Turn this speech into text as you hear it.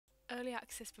Early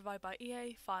access provided by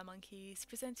EA, Firemonkeys,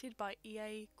 presented by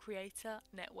EA Creator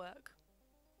Network.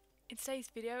 In today's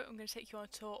video I'm going to take you on a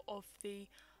tour of the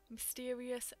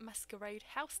Mysterious Masquerade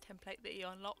house template that you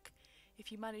unlock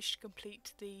if you manage to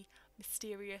complete the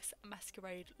Mysterious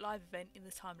Masquerade Live Event in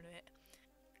the time limit.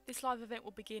 This live event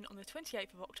will begin on the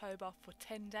 28th of October for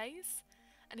 10 days,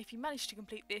 and if you manage to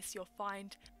complete this you'll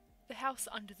find the house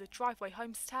under the Driveway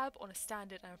Homes tab on a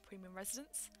standard and a premium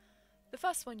residence. The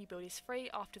first one you build is free.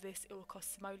 After this it will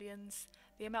cost simoleons.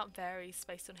 The amount varies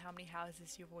based on how many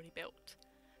houses you've already built.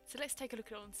 So let's take a look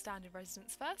at it on standard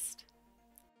residence first.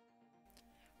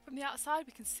 From the outside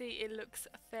we can see it looks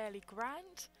fairly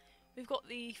grand. We've got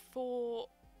the 4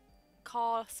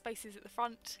 car spaces at the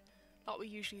front like we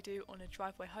usually do on a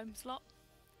Driveway Homes lot.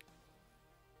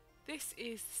 This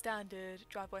is the standard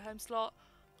Driveway Homes lot.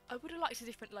 I would have liked a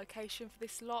different location for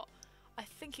this lot. I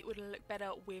think it would have looked better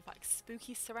with like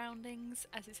spooky surroundings,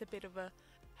 as it's a bit of a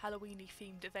Halloweeny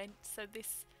themed event, so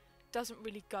this doesn't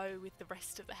really go with the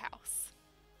rest of the house.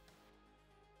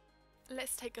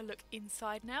 Let's take a look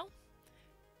inside now.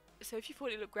 So if you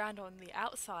thought it looked grand on the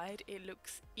outside, it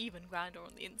looks even grander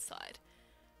on the inside.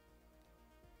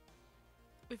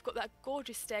 We've got that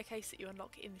gorgeous staircase that you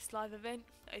unlock in this live event.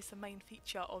 That is the main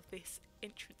feature of this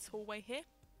entrance hallway here.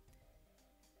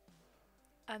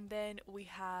 And then we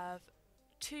have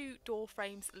 2 door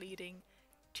frames leading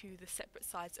to the separate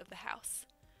sides of the house.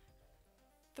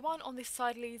 The one on this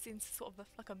side leads into sort of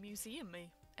like a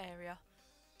museum-y area.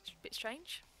 It's a bit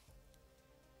strange.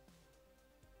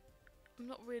 I'm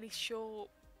not really sure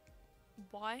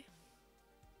why.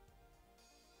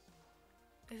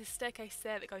 There's a staircase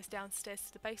there that goes downstairs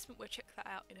to the basement. We'll check that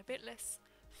out in a bit. Let's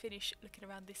finish looking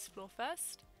around this floor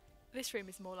first. This room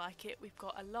is more like it. We've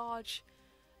got a large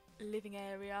living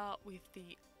area with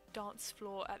the dance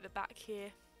floor at the back here.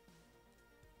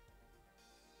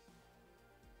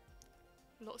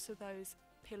 Lots of those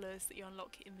pillars that you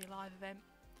unlock in the live event.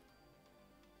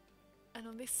 And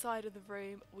on this side of the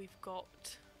room we've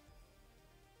got,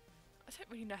 I don't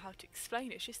really know how to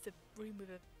explain it, it's just a room with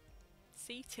a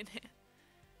seat in it.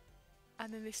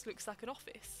 And then this looks like an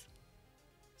office.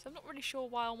 So I'm not really sure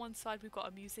why on one side we've got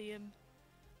a museum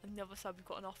and the other side we've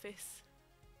got an office.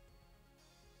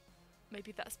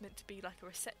 Maybe that's meant to be like a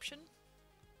reception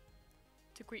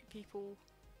to greet people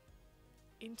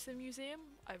into the museum.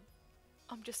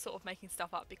 I'm just sort of making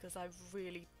stuff up because I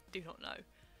really do not know.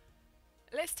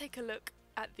 Let's take a look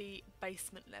at the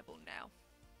basement level now.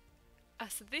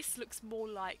 So this looks more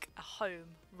like a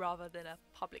home rather than a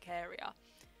public area.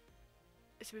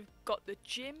 So we've got the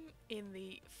gym in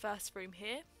the first room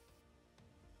here.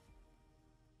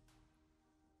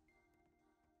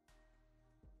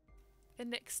 Then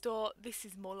next door, this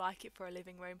is more like it for a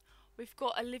living room. We've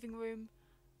got a living room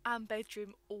and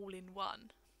bedroom all in one.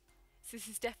 So this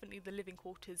is definitely the living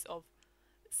quarters of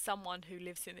someone who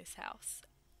lives in this house.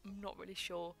 I'm not really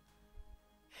sure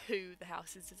who the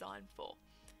house is designed for.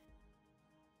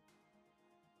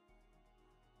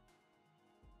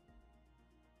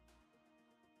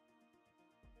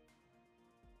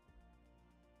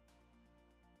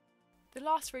 The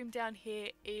last room down here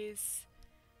is,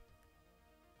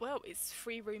 well, it's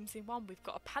 3 rooms in one. We've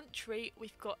got a pantry,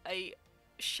 we've got a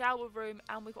shower room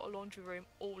and we've got a laundry room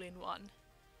all in one.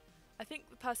 I think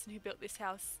the person who built this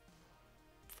house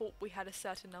thought we had a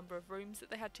certain number of rooms that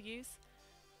they had to use.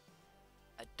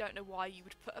 I don't know why you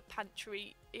would put a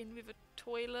pantry in with a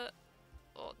toilet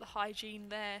or the hygiene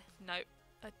there. No,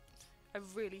 I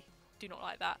really do not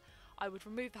like that. I would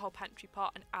remove the whole pantry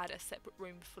part and add a separate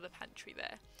room for the pantry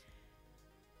there.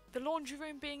 The laundry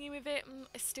room being in with it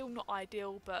is still not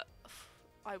ideal, but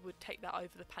I would take that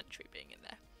over the pantry being in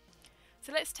there.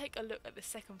 So let's take a look at the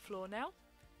second floor now.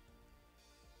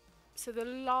 So the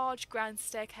large grand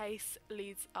staircase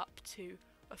leads up to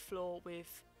a floor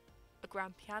with a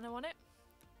grand piano on it.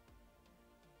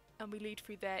 And we lead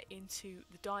through there into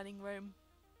the dining room.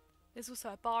 There's also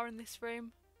a bar in this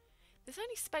room. There's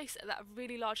only space at that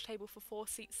really large table for 4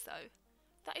 seats though.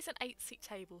 That is an 8-seat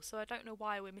table, so I don't know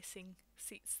why we're missing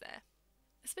seats there.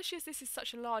 Especially as this is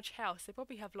such a large house, they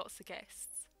probably have lots of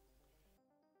guests.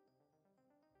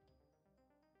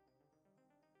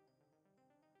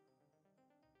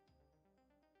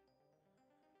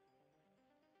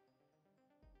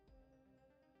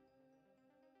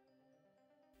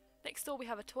 Next door we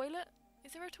have a toilet.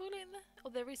 Is there a toilet in there? Oh,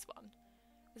 there is one.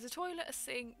 There's a toilet, a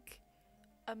sink,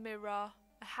 a mirror,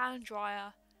 a hand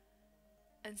dryer,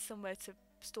 and somewhere to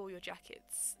store your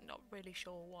jackets. Not really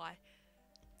sure why.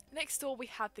 Next door we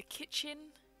have the kitchen.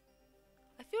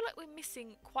 I feel like we're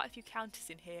missing quite a few counters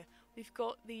in here. We've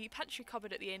got the pantry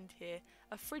cupboard at the end here,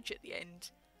 a fridge at the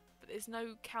end, but there's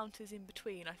no counters in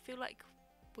between. I feel like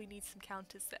we need some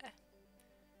counters there.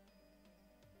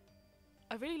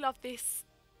 I really love this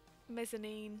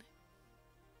mezzanine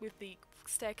with the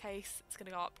staircase. It's going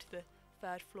to go up to the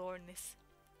 3rd floor in this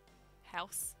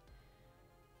house.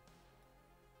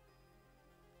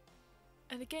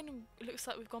 And again, it looks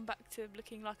like we've gone back to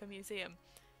looking like a museum.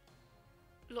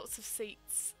 Lots of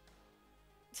seats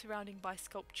surrounded by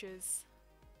sculptures.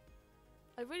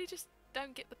 I really just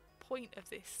don't get the point of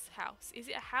this house. Is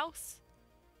it a house?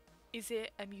 Is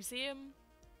it a museum?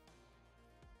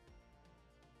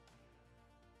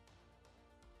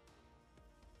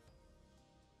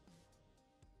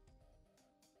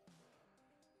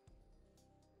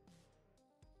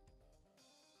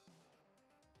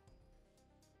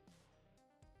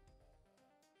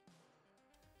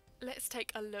 Let's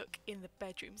take a look in the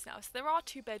bedrooms now. So there are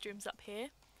 2 bedrooms up here.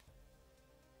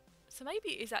 So maybe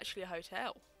it is actually a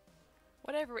hotel.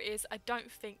 Whatever it is, I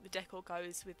don't think the decor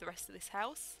goes with the rest of this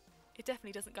house. It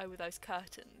definitely doesn't go with those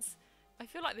curtains. I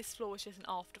feel like this floor was just an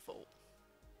afterthought.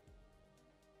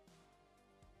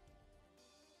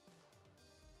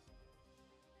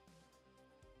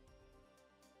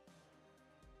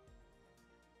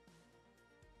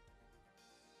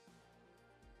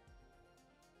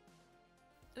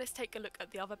 Let's take a look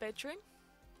at the other bedroom.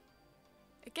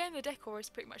 Again, the decor is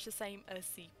pretty much the same as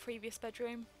the previous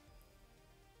bedroom.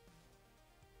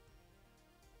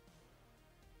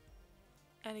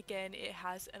 And again, it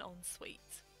has an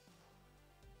ensuite.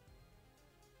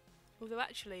 Although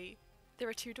actually, there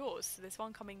are 2 doors, so there's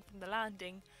one coming from the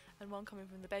landing and one coming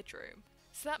from the bedroom.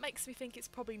 So that makes me think it's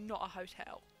probably not a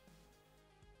hotel.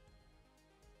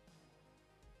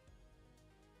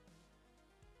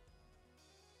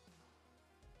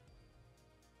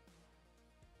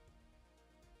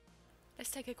 Let's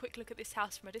take a quick look at this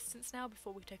house from a distance now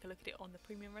before we take a look at it on the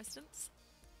premium residence.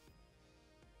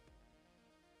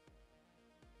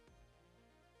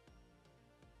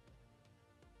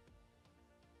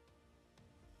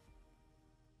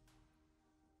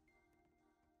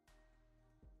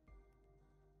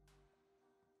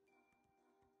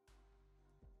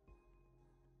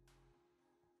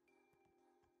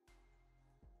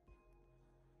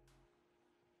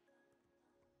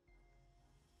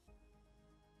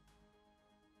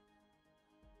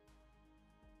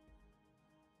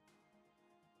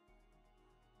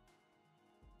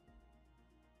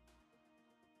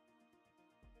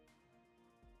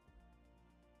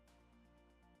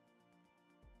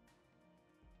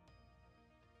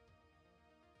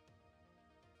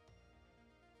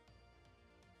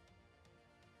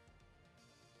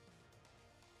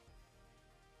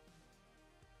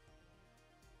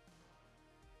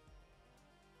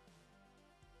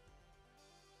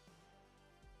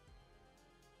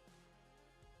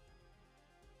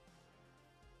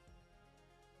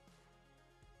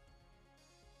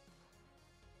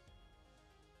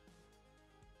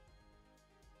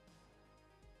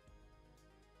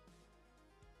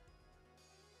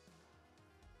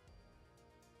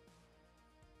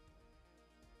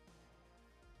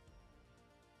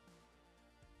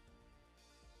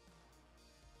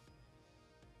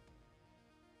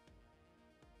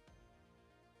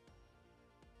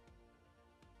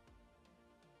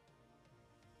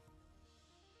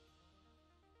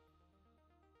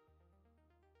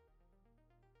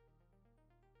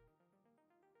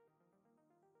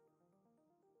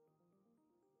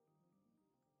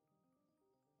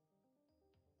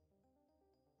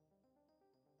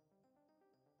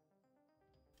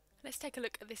 Let's take a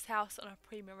look at this house on a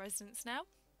premium residence now.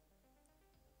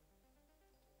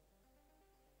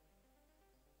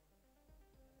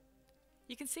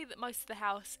 You can see that most of the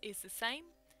house is the same,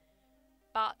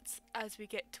 but as we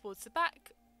get towards the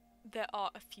back, there are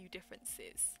a few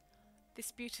differences.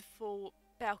 This beautiful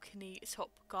balcony top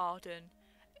garden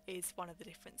is one of the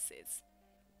differences,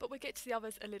 but we'll get to the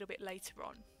others a little bit later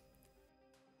on.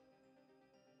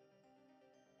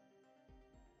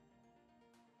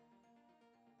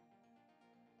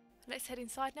 Let's head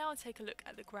inside now and take a look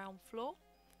at the ground floor.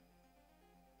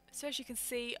 So as you can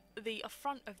see, the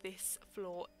front of this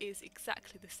floor is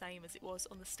exactly the same as it was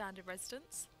on the standard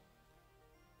residence.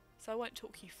 So I won't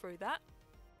talk you through that.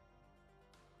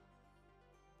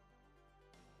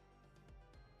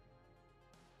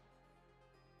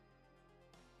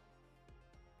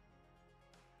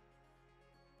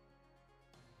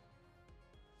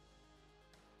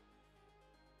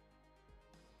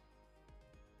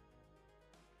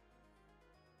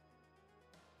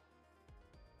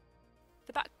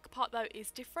 The back part though is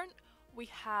different. We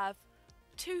have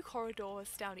 2 corridors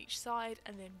down each side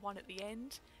and then one at the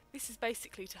end. This is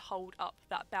basically to hold up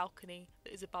that balcony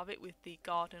that is above it with the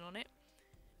garden on it.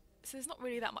 So there's not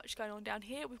really that much going on down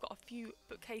here. We've got a few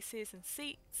bookcases and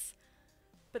seats,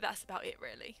 but that's about it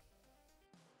really.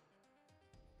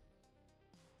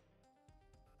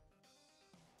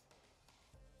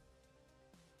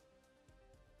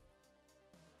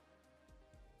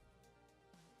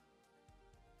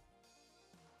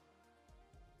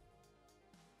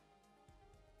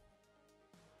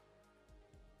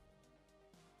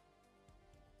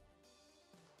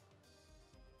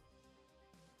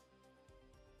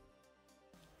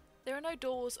 There are no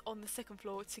doors on the second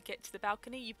floor to get to the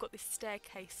balcony. You've got this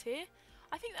staircase here.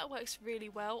 I think that works really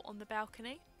well on the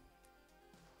balcony.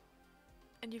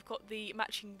 And you've got the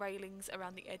matching railings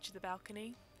around the edge of the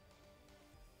balcony.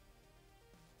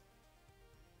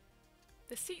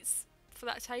 The seats for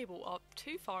that table are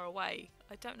too far away.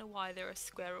 I don't know why they're a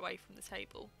square away from the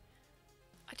table.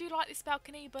 I do like this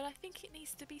balcony, but I think it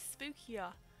needs to be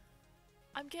spookier.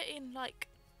 I'm getting like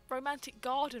romantic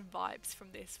garden vibes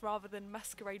from this rather than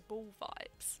masquerade ball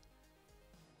vibes.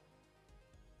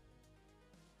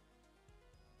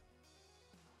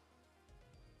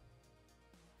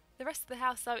 The rest of the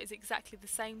house though is exactly the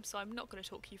same, so I'm not going to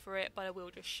talk you through it, but I will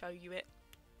just show you it.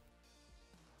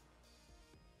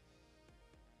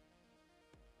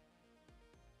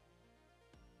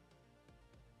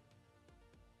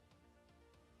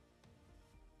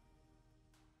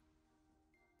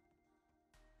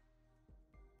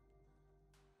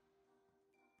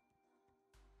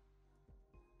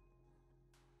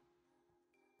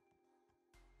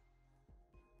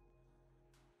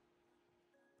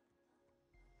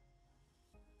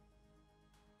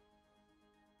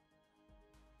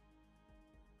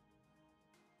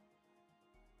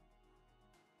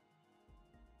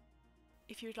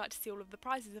 If you would like to see all of the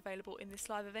prizes available in this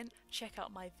live event, check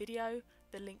out my video,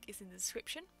 the link is in the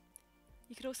description.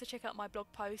 You can also check out my blog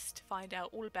post to find out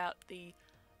all about the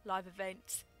live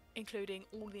event, including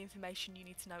all the information you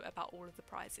need to know about all of the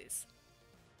prizes.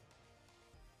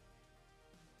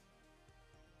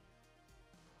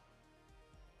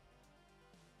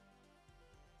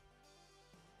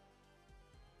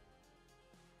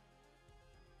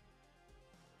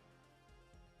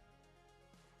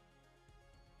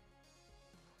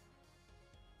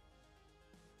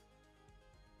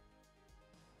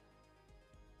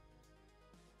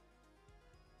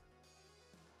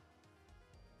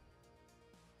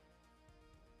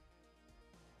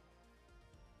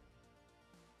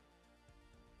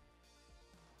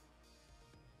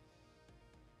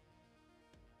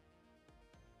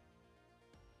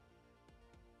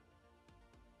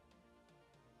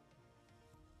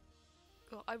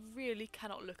 God, I really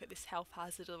cannot look at this health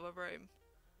hazard of a room.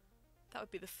 That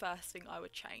would be the first thing I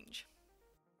would change.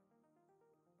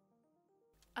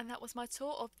 And that was my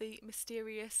tour of the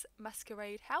Mysterious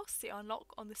Masquerade house, the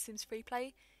unlock on the Sims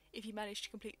Freeplay if you manage to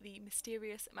complete the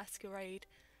Mysterious Masquerade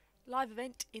live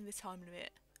event in the time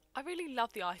limit. I really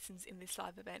love the items in this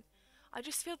live event. I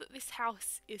just feel that this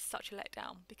house is such a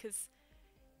letdown because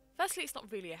firstly it's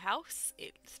not really a house,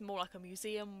 it's more like a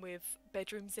museum with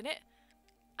bedrooms in it,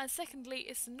 and secondly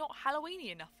it's not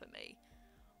Halloweeny enough for me.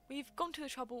 We've gone to the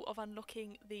trouble of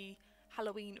unlocking the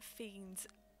Halloween themed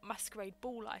masquerade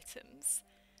ball items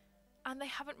and they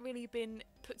haven't really been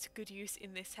put to good use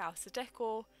in this house. The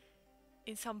decor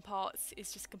in some parts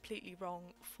is just completely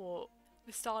wrong for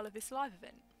the style of this live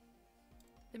event.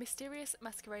 The Mysterious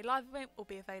Masquerade Live Event will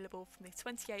be available from the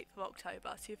 28th of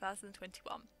October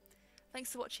 2021.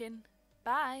 Thanks for watching,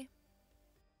 bye!